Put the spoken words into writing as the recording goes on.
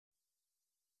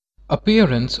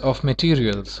Appearance of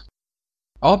materials.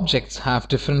 Objects have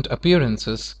different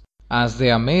appearances as they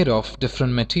are made of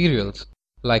different materials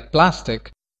like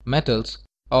plastic, metals,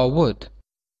 or wood.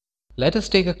 Let us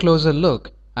take a closer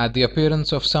look at the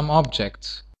appearance of some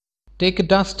objects. Take a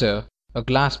duster, a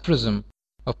glass prism,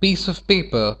 a piece of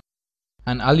paper,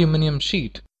 an aluminum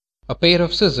sheet, a pair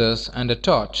of scissors, and a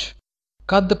torch.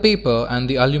 Cut the paper and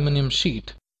the aluminum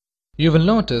sheet. You will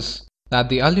notice that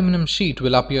the aluminum sheet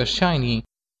will appear shiny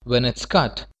when it's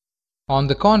cut. On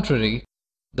the contrary,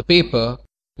 the paper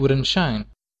wouldn't shine.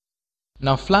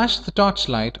 Now flash the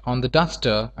torchlight on the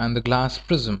duster and the glass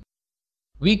prism.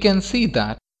 We can see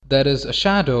that there is a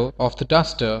shadow of the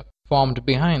duster formed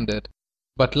behind it,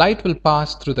 but light will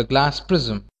pass through the glass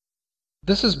prism.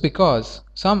 This is because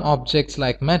some objects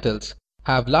like metals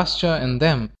have lustre in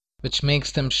them which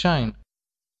makes them shine.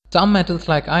 Some metals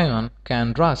like iron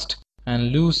can rust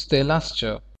and lose their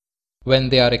lustre when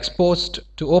they are exposed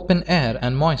to open air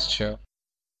and moisture.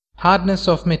 Hardness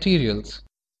of materials.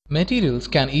 Materials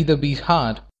can either be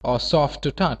hard or soft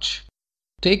to touch.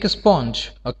 Take a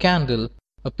sponge, a candle,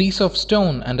 a piece of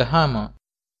stone and a hammer.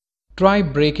 Try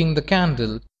breaking the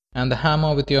candle and the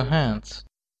hammer with your hands.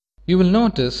 You will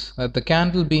notice that the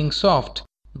candle, being soft,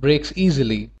 breaks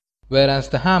easily, whereas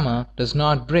the hammer does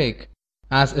not break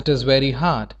as it is very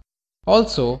hard.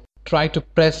 Also, try to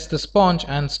press the sponge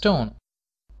and stone.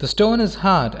 The stone is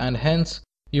hard and hence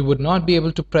you would not be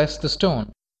able to press the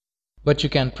stone, but you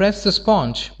can press the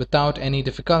sponge without any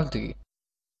difficulty.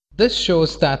 This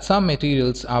shows that some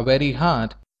materials are very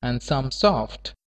hard and some soft.